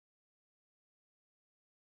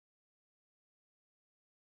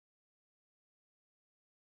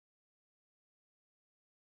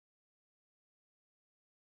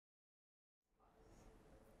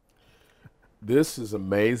This is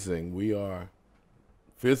amazing. We are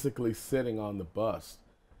physically sitting on the bus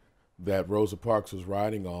that Rosa Parks was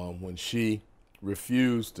riding on when she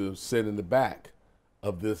refused to sit in the back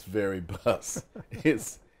of this very bus.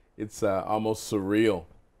 It's almost surreal.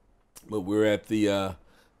 But we're at the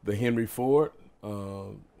Henry Ford,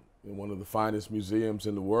 in one of the finest museums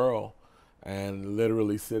in the world, and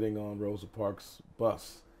literally sitting on Rosa Parks'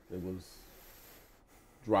 bus that was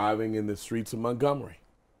driving in the streets of Montgomery.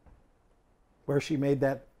 Where she made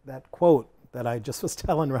that quote that I just was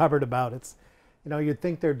telling Robert about. It's, you'd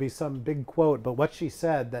think there'd be some big quote, but what she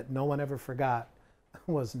said that no one ever forgot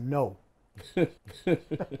was no.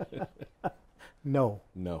 No.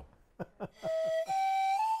 No.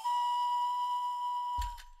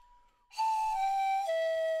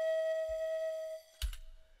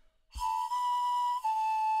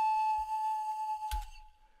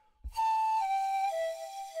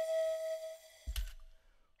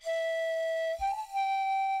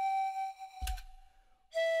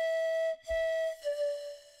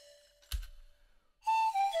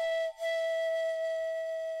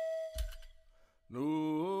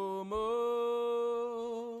 No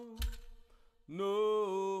more,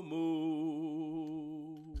 no more,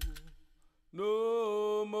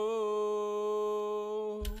 no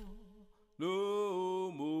more,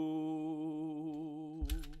 no more.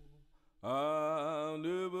 I'll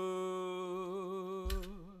never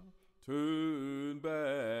turn back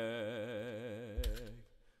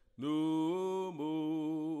no more.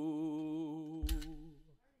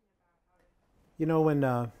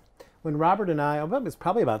 When Robert and I, it was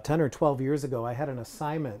probably about 10 or 12 years ago, I had an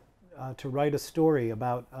assignment to write a story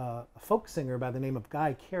about a folk singer by the name of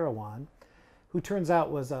Guy Carawan, who turns out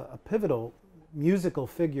was a pivotal musical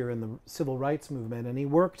figure in the civil rights movement. And he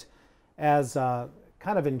worked as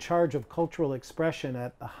kind of in charge of cultural expression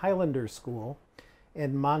at the Highlander School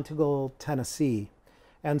in Monteagle, Tennessee.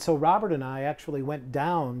 And so Robert and I actually went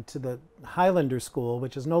down to the Highlander School,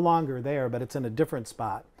 which is no longer there, but it's in a different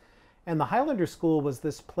spot. And the Highlander School was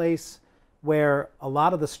this place where a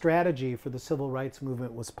lot of the strategy for the civil rights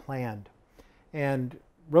movement was planned. And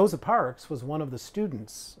Rosa Parks was one of the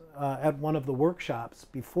students at one of the workshops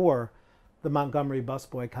before the Montgomery bus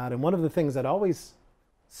boycott. And one of the things that always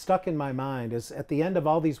stuck in my mind is at the end of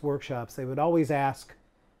all these workshops, they would always ask,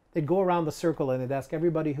 they'd go around the circle and they'd ask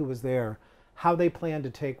everybody who was there how they plan to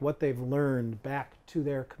take what they've learned back to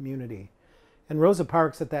their community. And Rosa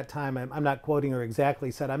Parks at that time, I'm not quoting her exactly,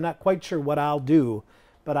 said, "I'm not quite sure what I'll do,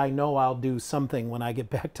 but I know I'll do something when I get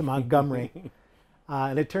back to Montgomery."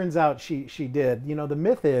 And it turns out she did. The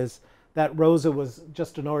myth is that Rosa was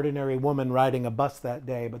just an ordinary woman riding a bus that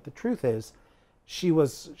day, but the truth is she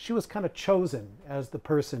was kind of chosen as the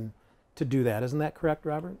person to do that. Isn't that correct,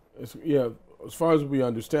 Robert? Yeah, as far as we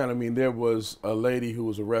understand, I mean, there was a lady who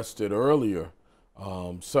was arrested earlier,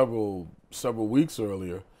 several weeks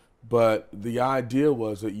earlier. But the idea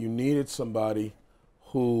was that you needed somebody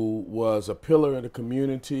who was a pillar in the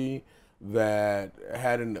community, that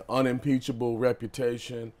had an unimpeachable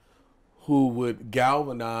reputation, who would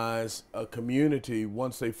galvanize a community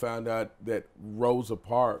once they found out that Rosa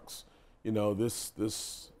Parks, this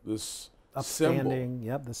upstanding, symbol,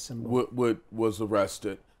 yep, the symbol, was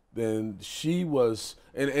arrested. Then she was,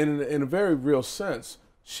 in a very real sense,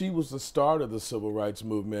 she was the start of the civil rights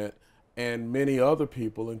movement. And many other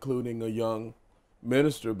people, including a young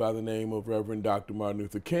minister by the name of Reverend Dr. Martin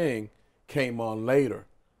Luther King, came on later,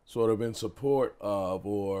 sort of in support of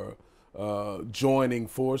or joining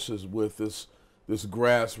forces with this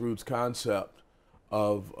grassroots concept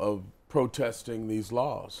of protesting these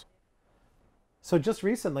laws. So just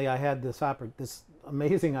recently I had this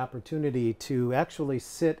amazing opportunity to actually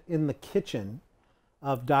sit in the kitchen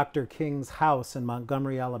of Dr. King's house in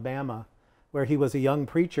Montgomery, Alabama, where he was a young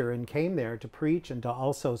preacher and came there to preach and to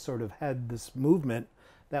also sort of head this movement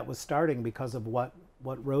that was starting because of what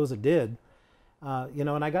Rosa did. And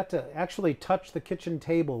I got to actually touch the kitchen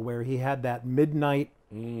table where he had that midnight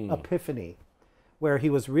epiphany, where he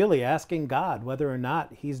was really asking God whether or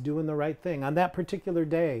not he's doing the right thing. On that particular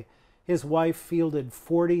day, his wife fielded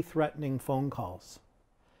 40 threatening phone calls.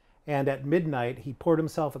 And at midnight, he poured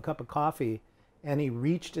himself a cup of coffee and he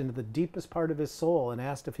reached into the deepest part of his soul and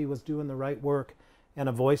asked if he was doing the right work. And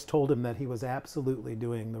a voice told him that he was absolutely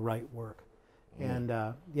doing the right work. And,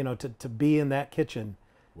 to be in that kitchen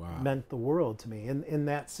meant the world to me in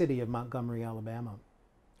that city of Montgomery, Alabama.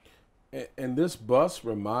 And this bus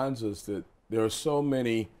reminds us that there are so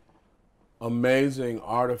many amazing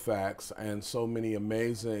artifacts and so many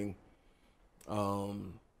amazing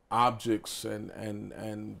objects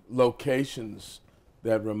and locations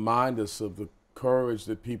that remind us of the courage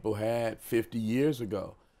that people had 50 years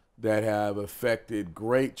ago, that have affected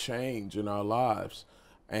great change in our lives,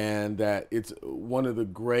 and that it's one of the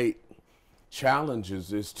great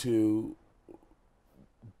challenges is to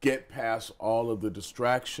get past all of the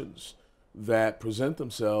distractions that present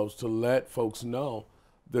themselves to let folks know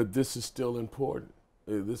that this is still important.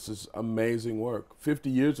 This is amazing work. 50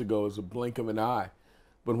 years ago is a blink of an eye,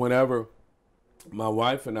 but whenever my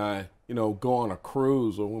wife and I, go on a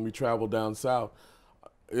cruise or when we travel down south,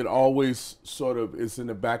 it always sort of is in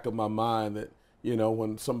the back of my mind that,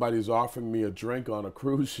 when somebody's offering me a drink on a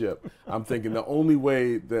cruise ship, I'm thinking the only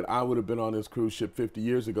way that I would have been on this cruise ship 50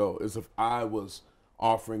 years ago is if I was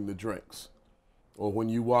offering the drinks. Or when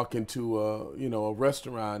you walk into a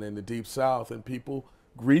restaurant in the Deep South and people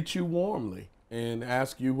greet you warmly and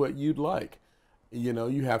ask you what you'd like.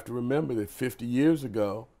 You have to remember that 50 years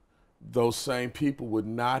ago, those same people would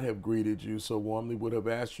not have greeted you so warmly, would have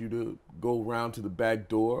asked you to go around to the back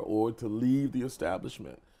door or to leave the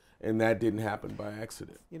establishment. And that didn't happen by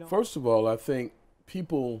accident. First of all, I think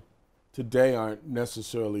people today aren't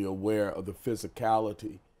necessarily aware of the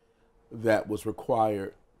physicality that was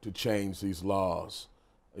required to change these laws.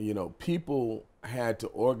 People had to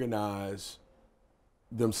organize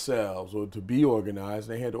themselves, or to be organized.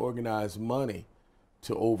 They had to organize money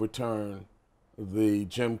to overturn the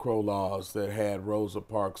Jim Crow laws that had Rosa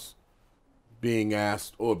Parks being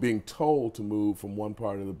asked or being told to move from one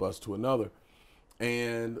part of the bus to another.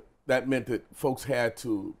 And that meant that folks had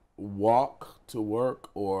to walk to work,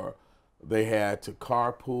 or they had to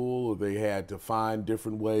carpool, or they had to find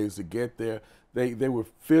different ways to get there. They were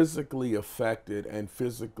physically affected and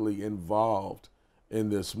physically involved in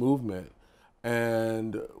this movement.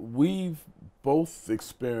 And we've both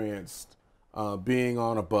experienced being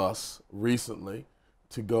on a bus recently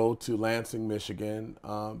to go to Lansing, Michigan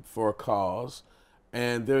for a cause.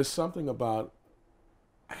 And there's something about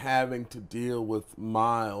having to deal with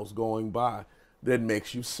miles going by that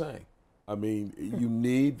makes you sing. I mean, you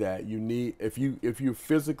need that. If you're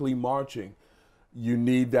physically marching, you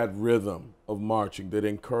need that rhythm of marching that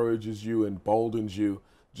encourages you, emboldens you,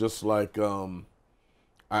 just like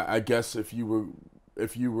I guess if you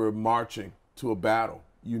were marching to a battle,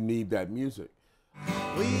 you need that music.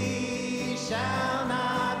 We shall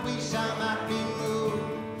not be moved.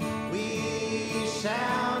 We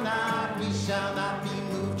shall not be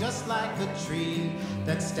moved. Just like the tree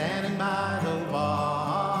that's standing by the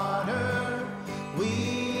water.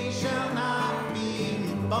 We shall not be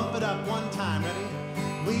moved. Bump it up one time, ready?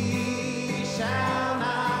 We shall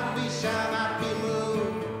not be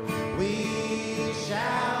moved. We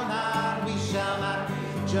shall not,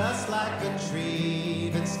 just like a tree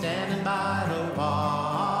that's standing by the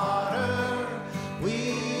water.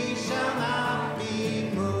 We shall not be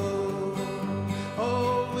moved.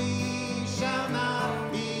 Oh, we shall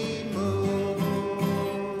not be moved.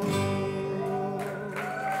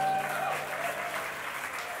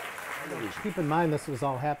 Keep in mind, this was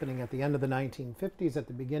all happening at the end of the 1950s, at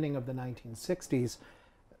the beginning of the 1960s,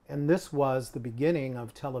 and this was the beginning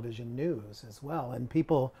of television news as well. And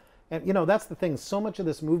people, and that's the thing, so much of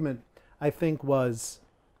this movement, I think,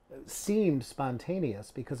 seemed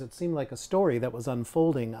spontaneous because it seemed like a story that was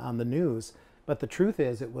unfolding on the news. But the truth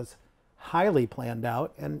is, it was highly planned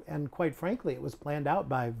out, and quite frankly, it was planned out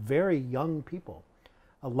by very young people.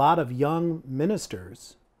 A lot of young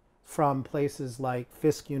ministers from places like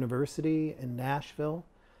Fisk University in Nashville.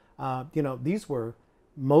 These were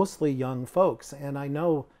mostly young folks. And I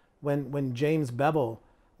know when James Bevel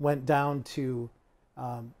went down to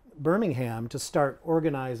Birmingham to start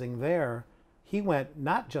organizing there, he went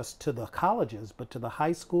not just to the colleges, but to the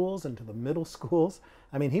high schools and to the middle schools.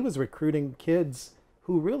 I mean, he was recruiting kids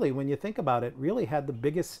who really, when you think about it, really had the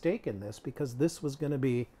biggest stake in this, because this was going to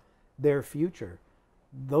be their future.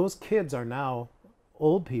 Those kids are now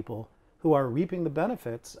old people who are reaping the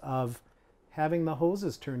benefits of having the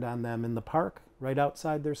hoses turned on them in the park right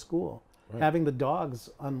outside their school, right, having the dogs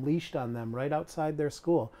unleashed on them right outside their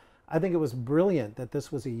school. I think it was brilliant that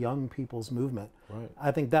this was a young people's movement. Right. I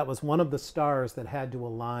think that was one of the stars that had to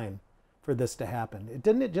align for this to happen.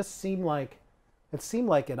 It just seemed like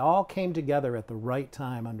it all came together at the right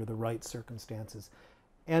time under the right circumstances.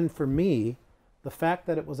 And for me, the fact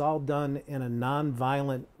that it was all done in a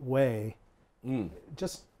non-violent way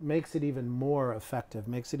just makes it even more effective,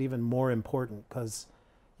 makes it even more important, because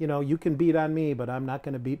you can beat on me, but I'm not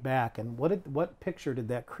going to beat back. And what picture did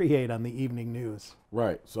that create on the evening news?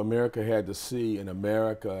 Right. So America had to see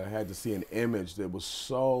an image that was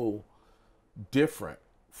so different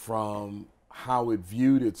from how it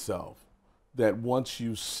viewed itself, that once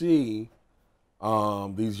you see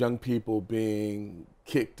these young people being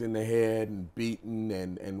kicked in the head and beaten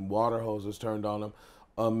and water hoses turned on them,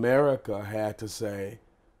 America had to say,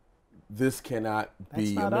 this cannot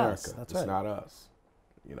be not America. us. That's it's right. not us.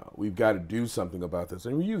 You know, we've got to do something about this.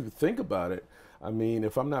 And when you think about it, I mean,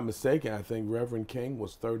 if I'm not mistaken, I think Reverend King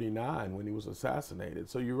was 39 when he was assassinated.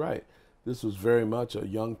 So you're right. This was very much a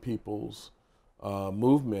young people's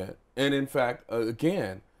movement. And in fact,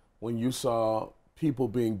 again, when you saw people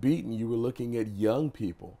being beaten, you were looking at young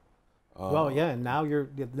people. Well, yeah, and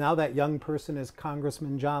now that young person is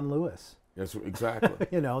Congressman John Lewis. Yes, exactly.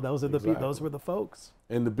 You know, those are the Exactly. those were the folks.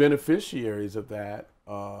 And the beneficiaries of that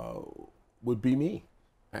would be me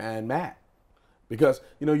and Matt. Because,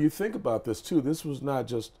 you know, you think about this too, this was not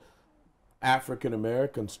just African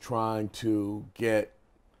Americans trying to get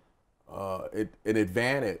an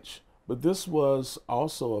advantage, but this was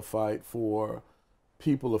also a fight for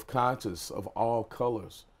people of conscience of all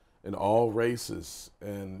colors and all races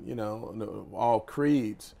and, you know, all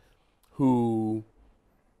creeds who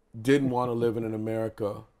didn't want to live in an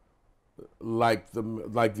America like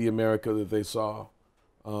the America that they saw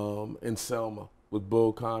in Selma with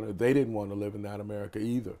Bull Connor. They didn't want to live in that America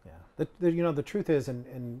either. Yeah, you know, the truth is,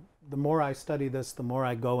 and the more I study this, the more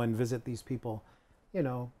I go and visit these people. You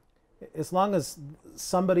know, as long as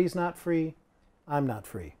somebody's not free, I'm not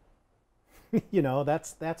free. You know,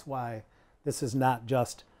 that's why this is not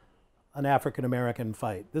just an African American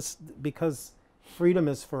fight. Because freedom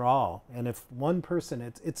is for all, and if one person,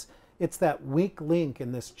 it's that weak link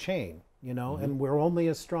in this chain, you know, and we're only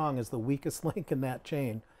as strong as the weakest link in that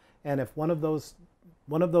chain. And if one of those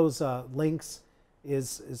links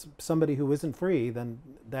is somebody who isn't free, then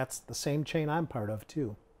that's the same chain I'm part of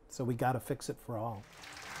too. So we got to fix it for all.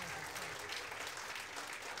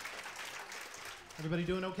 Everybody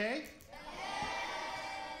doing okay?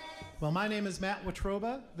 Well, my name is Matt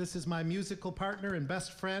Watroba. This is my musical partner and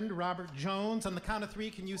best friend, Robert Jones. On the count of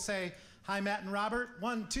three, can you say, hi, Matt and Robert?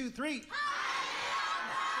 1, 2, 3.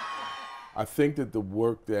 I think that the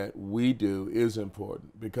work that we do is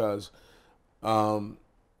important because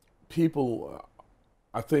people,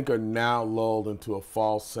 I think, are now lulled into a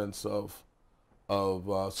false sense of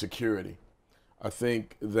security. I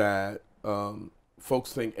think that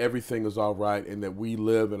folks think everything is all right and that we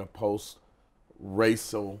live in a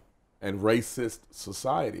post-racial and racist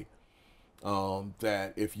society.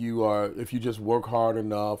 That if you just work hard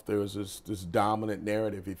enough, there's this dominant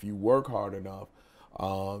narrative. If you work hard enough,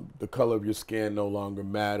 the color of your skin no longer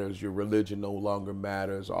matters, your religion no longer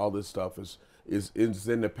matters, all this stuff is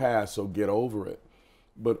in the past, so get over it.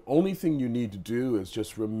 But only thing you need to do is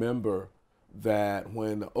just remember that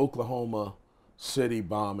when the Oklahoma City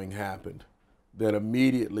bombing happened, that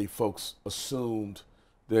immediately folks assumed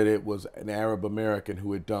that it was an Arab American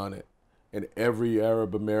who had done it. And every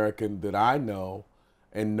Arab American that I know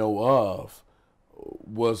and know of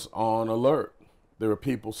was on alert. There were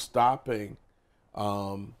people stopping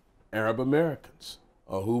Arab Americans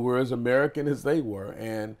who were as American as they were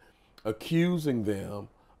and accusing them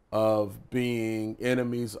of being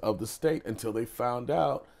enemies of the state until they found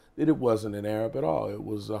out that it wasn't an Arab at all. It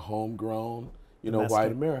was a homegrown,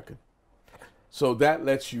 white American. So that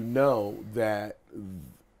lets you know that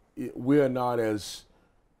we are not as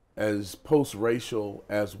post-racial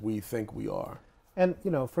as we think we are. And,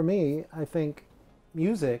 for me, I think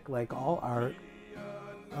music, like all art,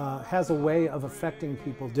 has a way of affecting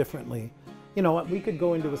people differently. We could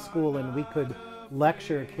go into a school and we could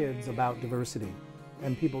lecture kids about diversity,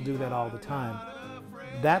 and people do that all the time.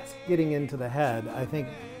 That's getting into the head. I think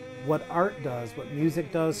what art does, what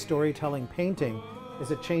music does, storytelling, painting,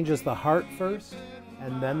 is it changes the heart first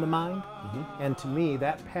and then the mind. And to me,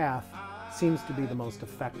 that path seems to be the most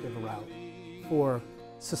effective route for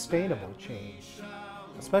sustainable change,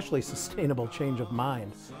 especially sustainable change of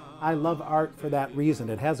mind. I love art for that reason.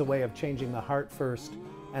 It has a way of changing the heart first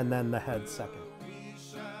and then the head second.